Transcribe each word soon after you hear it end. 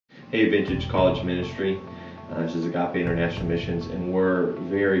Hey, Vintage College Ministry. This is Agape International Missions, and we're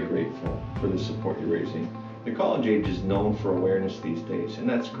very grateful for the support you're raising. The college age is known for awareness these days, and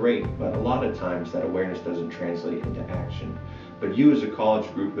that's great, but a lot of times that awareness doesn't translate into action. But you as a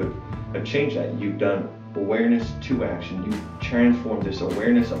college group have changed that. You've done awareness to action. You've transformed this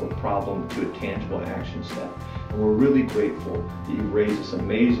awareness of a problem to a tangible action step. And we're really grateful that you've raised this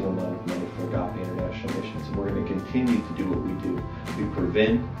amazing amount of money for Agape International Missions, and we're going to continue to do what we do. We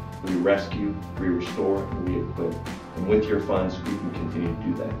prevent, we rescue, we restore, and we equip. And with your funds, we can continue to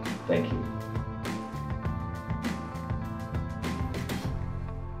do that. Thank you.